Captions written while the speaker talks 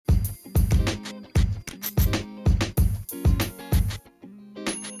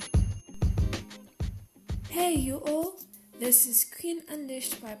Hey you all, this is Queen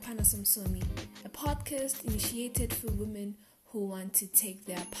Unleashed by Panasam Somi, a podcast initiated for women who want to take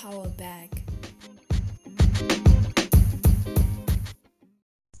their power back.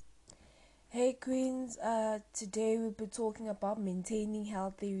 Hey Queens, today we'll be talking about maintaining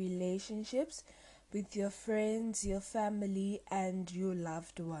healthy relationships with your friends, your family, and your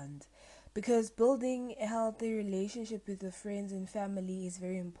loved ones. Because building a healthy relationship with your friends and family is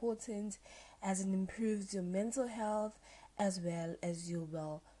very important as it improves your mental health as well as your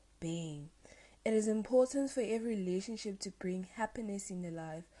well-being. It is important for every relationship to bring happiness in your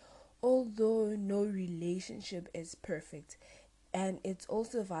life, although no relationship is perfect. And it's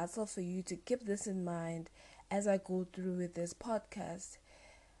also vital for you to keep this in mind as I go through with this podcast.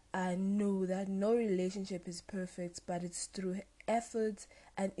 I know that no relationship is perfect, but it's through effort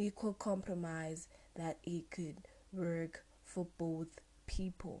and equal compromise that it could work for both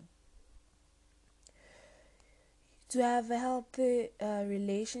people. To have a healthy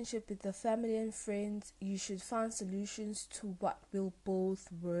relationship with the family and friends, you should find solutions to what will both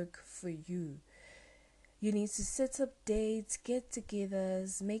work for you. You need to set up dates,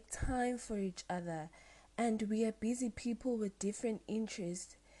 get-togethers, make time for each other. And we are busy people with different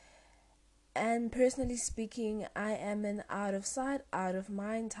interests. And personally speaking, I am an out of sight, out of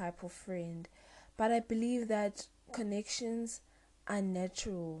mind type of friend. But I believe that connections are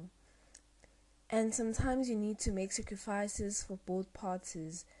natural. And sometimes you need to make sacrifices for both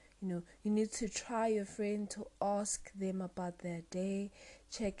parties. You need to try your friend to ask them about their day,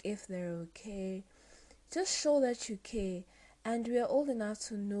 check if they're okay. Just show that you care. And we are old enough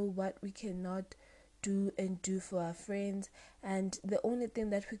to know what we cannot do for our friends, and the only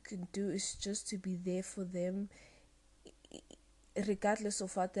thing that we can do is just to be there for them regardless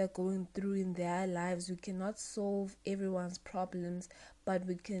of what they're going through in their lives. We cannot solve everyone's problems, but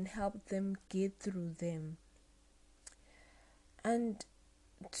we can help them get through them. And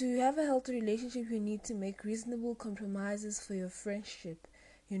to have a healthy relationship, you need to make reasonable compromises for your friendship.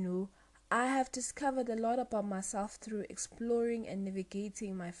 I have discovered a lot about myself through exploring and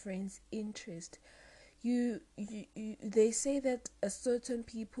navigating my friends' interest. They say that a certain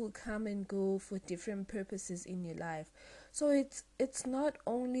people come and go for different purposes in your life. So it's not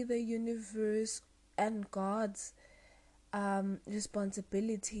only the universe and God's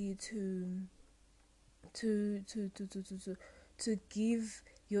responsibility to give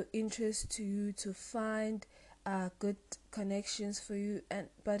your interest to you, to find good connections for you,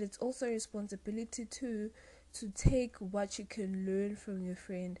 but it's also a responsibility to take what you can learn from your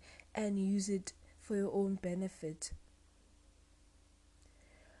friend and use it for your own benefit.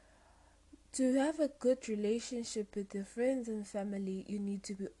 To have a good relationship with your friends and family, you need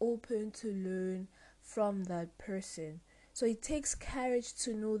to be open to learn from that person. So it takes courage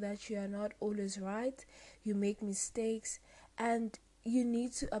to know that you are not always right, you make mistakes, and you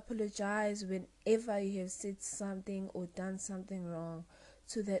need to apologize whenever you have said something or done something wrong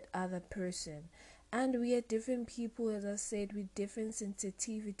to that other person. And we are different people, as I said, with different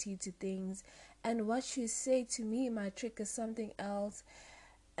sensitivity to things. And what you say to me might trigger something else,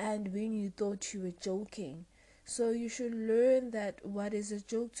 and when you thought you were joking. So you should learn that what is a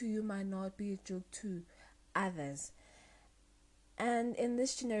joke to you might not be a joke to others. And in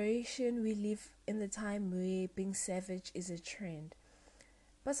this generation, we live in the time where being savage is a trend.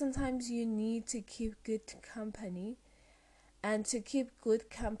 But sometimes you need to keep good company. And to keep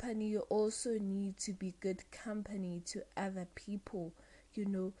good company, you also need to be good company to other people.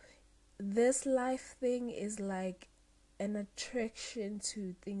 This life thing is like an attraction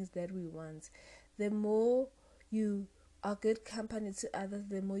to things that we want. The more you are good company to others,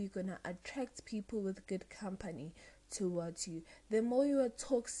 the more you're going to attract people with good company towards you. The more you are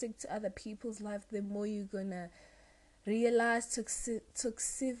toxic to other people's life, the more you're going to realize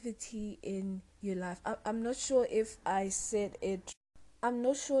toxicity in your life. I'm not sure if I said it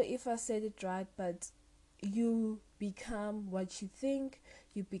right, but you become what you think,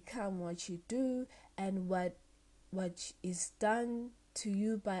 you become what you do, and what is done to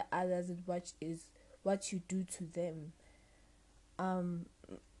you by others is what you do to them.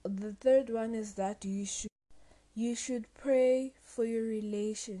 The third one is that you should pray for your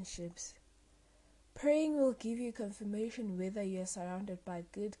relationships. Praying will give you confirmation whether you're surrounded by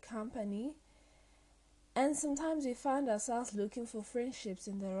good company. And sometimes we find ourselves looking for friendships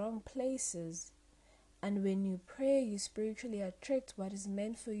in the wrong places. And when you pray, you spiritually attract what is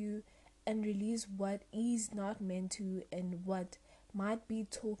meant for you and release what is not meant to you and what might be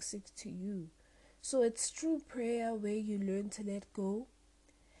toxic to you. So it's true prayer where you learn to let go.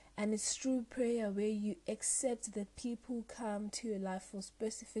 And it's true prayer where you accept that people come to your life for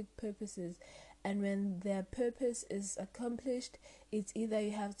specific purposes And when their purpose is accomplished, it's either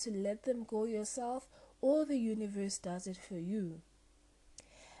you have to let them go yourself or the universe does it for you.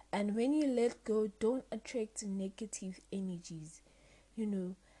 And when you let go, don't attract negative energies.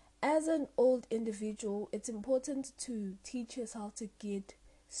 As an old individual, it's important to teach yourself to get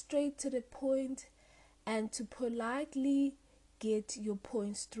straight to the point and to politely get your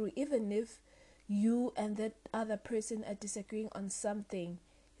points through, even if you and that other person are disagreeing on something.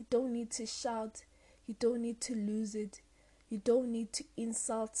 You don't need to shout, you don't need to lose it, you don't need to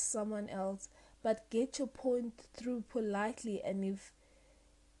insult someone else, but get your point through politely. And if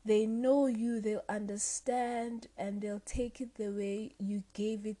they know you, they'll understand and they'll take it the way you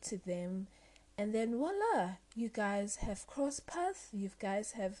gave it to them. And then voila, you guys have crossed paths, you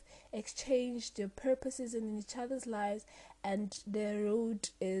guys have exchanged your purposes in each other's lives, and the road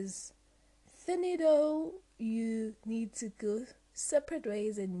is finito. You need to go separate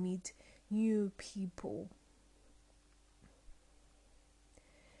ways and meet new people.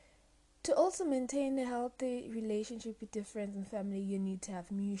 To also maintain a healthy relationship with your friends and family, you need to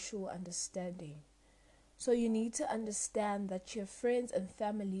have mutual understanding. So you need to understand that your friends and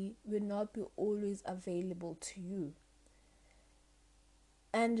family will not be always available to you.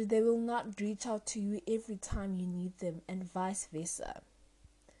 And they will not reach out to you every time you need them, and vice versa.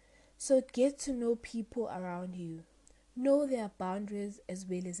 So get to know people around you. Know their boundaries as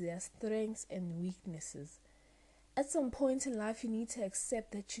well as their strengths and weaknesses. At some point in life, you need to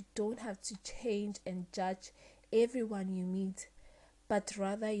accept that you don't have to change and judge everyone you meet, but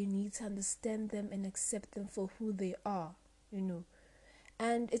rather you need to understand them and accept them for who they are,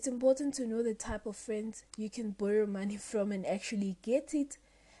 And it's important to know the type of friends you can borrow money from and actually get it,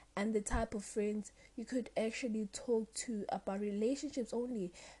 and the type of friends you could actually talk to about relationships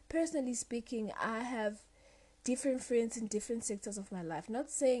only. Personally speaking, I have different friends in different sectors of my life.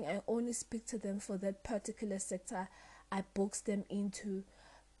 Not saying I only speak to them for that particular sector I box them into,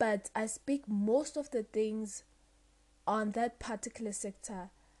 but I speak most of the things on that particular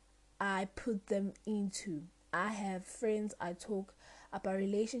sector I put them into. I have friends I talk about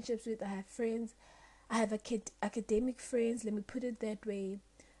relationships with. I have friends, I have academic friends, let me put it that way.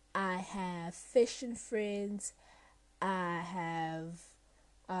 I have fashion friends. I have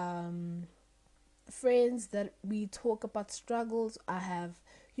friends that we talk about struggles. I have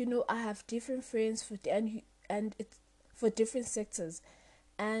different friends and it's for different sectors.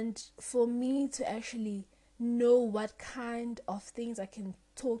 And for me to actually know what kind of things I can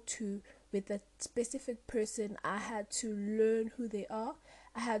talk to with a specific person, I had to learn who they are.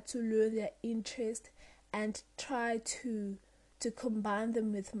 I had to learn their interest and try to combine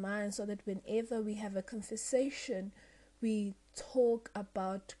them with mine, so that whenever we have a conversation, we talk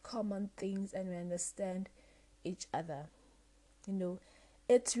about common things and we understand each other.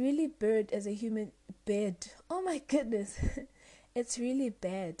 It's really bad as a human oh my goodness. It's really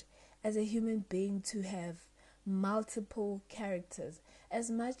bad as a human being to have multiple characters. As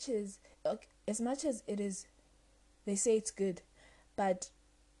much as it is, they say it's good, but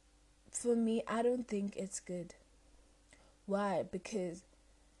for me, I don't think it's good. Why? Because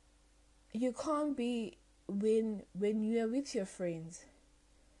you can't be, when you are with your friends,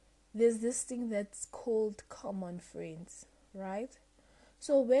 there's this thing that's called common friends, right?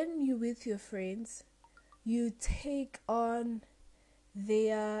 So when you're with your friends, you take on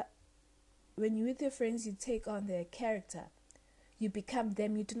their character. You become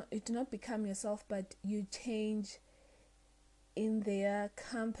them. You do not become yourself, but you change in their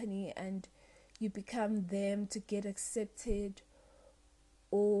company and you become them to get accepted,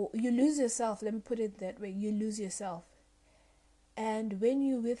 or you lose yourself. Let me put it that way. You lose yourself. And when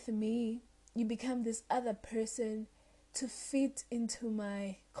you're with me, you become this other person to fit into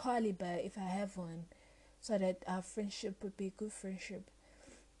my caliber, if I have one, so that our friendship would be a good friendship.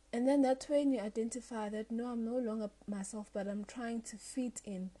 And then that's when you identify that, no, I'm no longer myself, but I'm trying to fit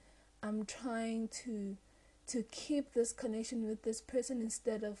in. I'm trying to keep this connection with this person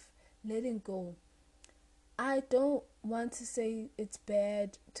instead of letting go. I don't want to say it's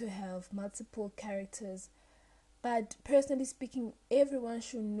bad to have multiple characters, but personally speaking, everyone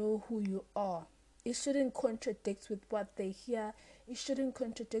should know who you are. It shouldn't contradict with what they hear. It shouldn't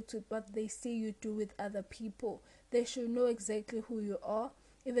contradict with what they see you do with other people. They should know exactly who you are,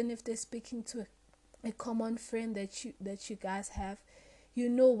 even if they're speaking to a common friend that you guys have. You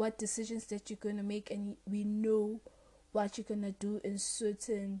know what decisions that you're going to make, and we know what you're going to do in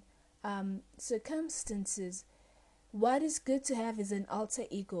certain circumstances. What is good to have is an alter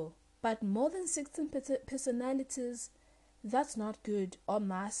ego, but more than 16 personalities, that's not good on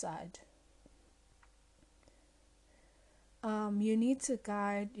my side. You need to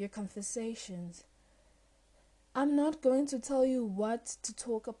guide your conversations. I'm not going to tell you what to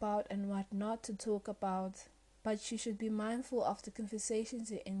talk about and what not to talk about, but you should be mindful of the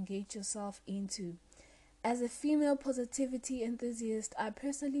conversations you engage yourself into. As a female positivity enthusiast, I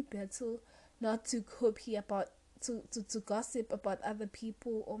personally battle not to copy about to gossip about other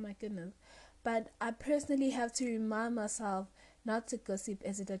people. Oh my goodness. But I personally have to remind myself not to gossip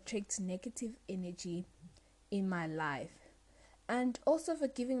as it attracts negative energy in my life. And also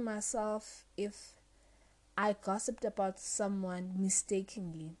forgiving myself if I gossiped about someone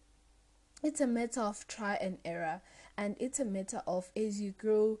mistakenly. It's a matter of try and error, and it's a matter of, as you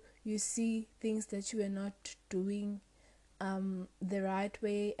grow, you see things that you are not doing the right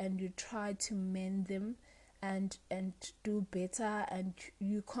way, and you try to mend them and do better. And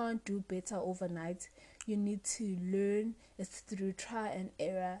you can't do better overnight. You need to learn. It's through try and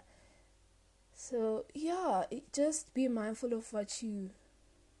error. So yeah, just be mindful of what you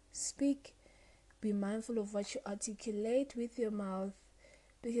speak. Be mindful of what you articulate with your mouth,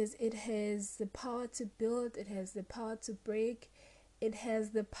 because it has the power to build, it has the power to break, it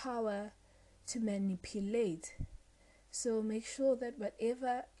has the power to manipulate. So make sure that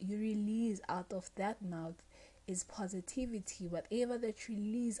whatever you release out of that mouth is positivity. Whatever that you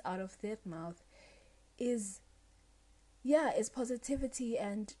release out of that mouth is is positivity,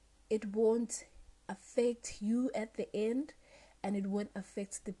 and it won't affect you at the end, and it won't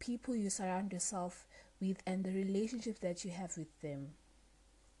affect the people you surround yourself with and the relationship that you have with them.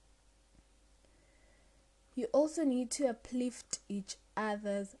 You also need to uplift each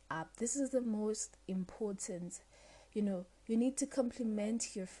other's up. This is the most important. You need to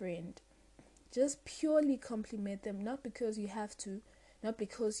compliment your friend. Just purely compliment them, not because you have to, not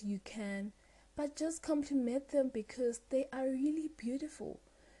because you can, but just compliment them because they are really beautiful,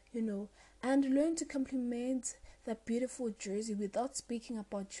 and learn to compliment that beautiful jersey without speaking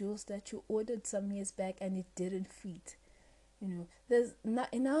about jewels that you ordered some years back and it didn't fit. There's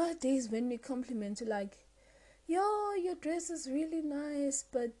not in nowadays when we compliment you, like, yo, your dress is really nice,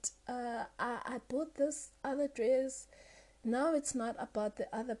 but I bought this other dress. Now it's not about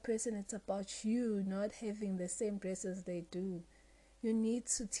the other person, it's about you not having the same dress as they do. You need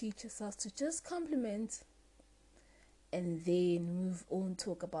to teach yourself to just compliment and then move on,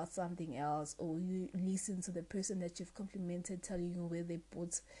 talk about something else, or you listen to the person that you've complimented telling you where they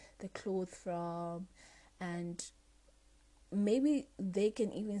bought the clothes from, and maybe they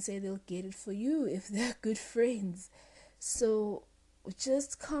can even say they'll get it for you if they're good friends. So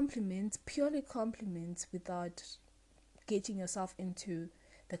just compliment, purely compliment, without getting yourself into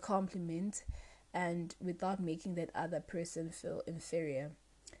the compliment and without making that other person feel inferior.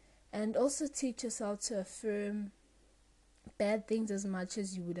 And also teach yourself to affirm bad things as much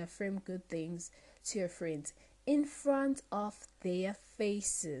as you would affirm good things to your friends in front of their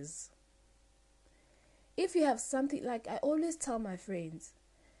faces. If you have something, like I always tell my friends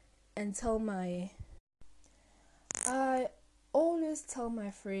and I always tell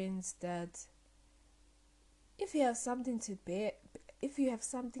my friends that if you have something if you have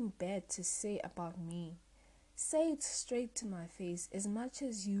something bad to say about me, say it straight to my face as much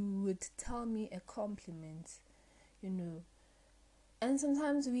as you would tell me a compliment, And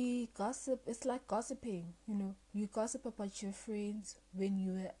sometimes we gossip, it's like gossiping, You gossip about your friends when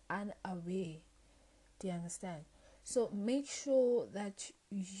you are unaware. Do you understand? So make sure that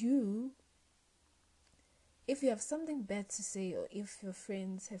if you have something bad to say, or if your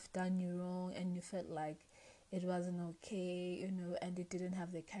friends have done you wrong and you felt like it wasn't okay, and you didn't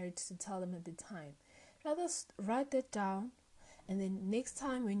have the courage to tell them at the time, rather write that down, and then next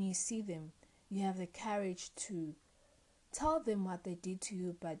time when you see them, you have the courage to tell them what they did to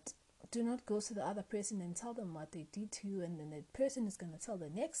you, but do not go to the other person and tell them what they did to you, and then that person is going to tell the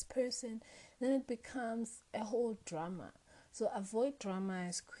next person. Then it becomes a whole drama. So avoid drama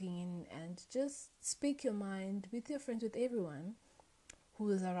as queen, and just speak your mind with your friends, with everyone who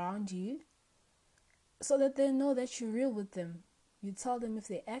is around you, so that they know that you're real with them. You tell them if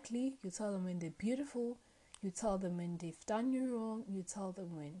they're ugly, you tell them when they're beautiful, you tell them when they've done you wrong, you tell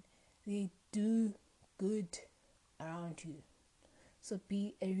them when they do good around you. So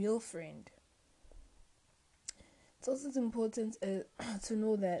be a real friend. It's also important to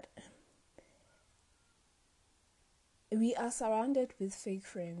know that we are surrounded with fake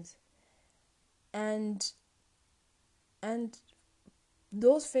friends, and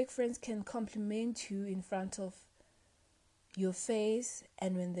those fake friends can compliment you in front of your face,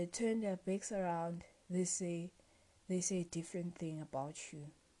 and when they turn their backs around, they say a different thing about you.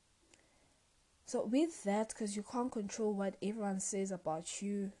 So with that, because you can't control what everyone says about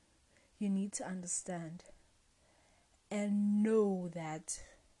you, you need to understand and know that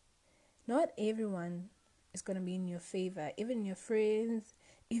not everyone is going to be in your favor. Even your friends,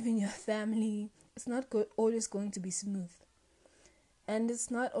 even your family, it's not always going to be smooth. And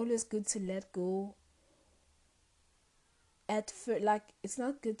it's not always good to let go it's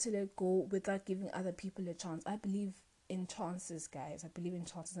not good to let go without giving other people a chance. I believe in chances, guys. I believe in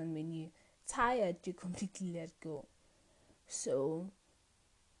chances, and when you're tired, you completely let go. So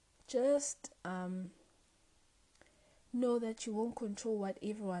just know that you won't control what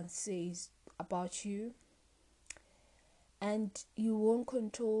everyone says about you, and you won't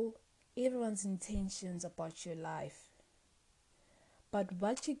control everyone's intentions about your life. But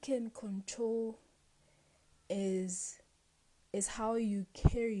what you can control is how you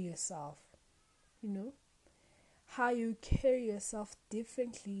carry yourself, how you carry yourself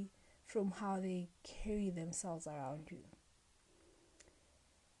differently from how they carry themselves around you.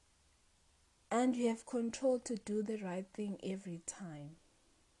 And you have control to do the right thing every time.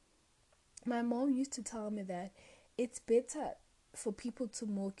 My mom used to tell me that it's better for people to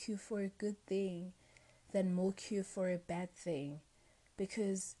mock you for a good thing than mock you for a bad thing,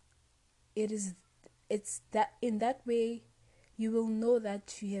 because it's that in that way you will know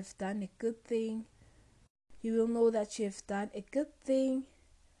that you have done a good thing. You will know that you have done a good thing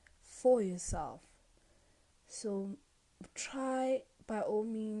for yourself. So try by all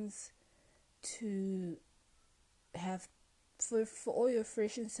means to have for all your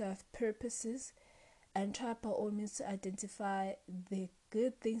friendships to have purposes, and try by all means to identify the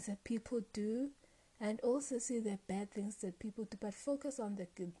good things that people do and also see the bad things that people do, but focus on the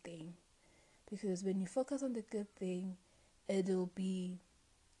good thing, because when you focus on the good thing, it'll be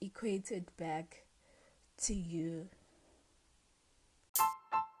equated back to you.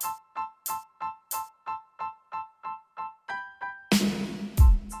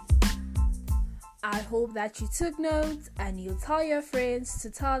 I hope that you took notes and you'll tell your friends to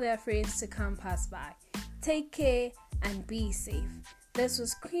tell their friends to come pass by. Take care and be safe. This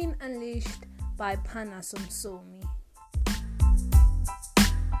was Queen Unleashed by Pana Somsomi.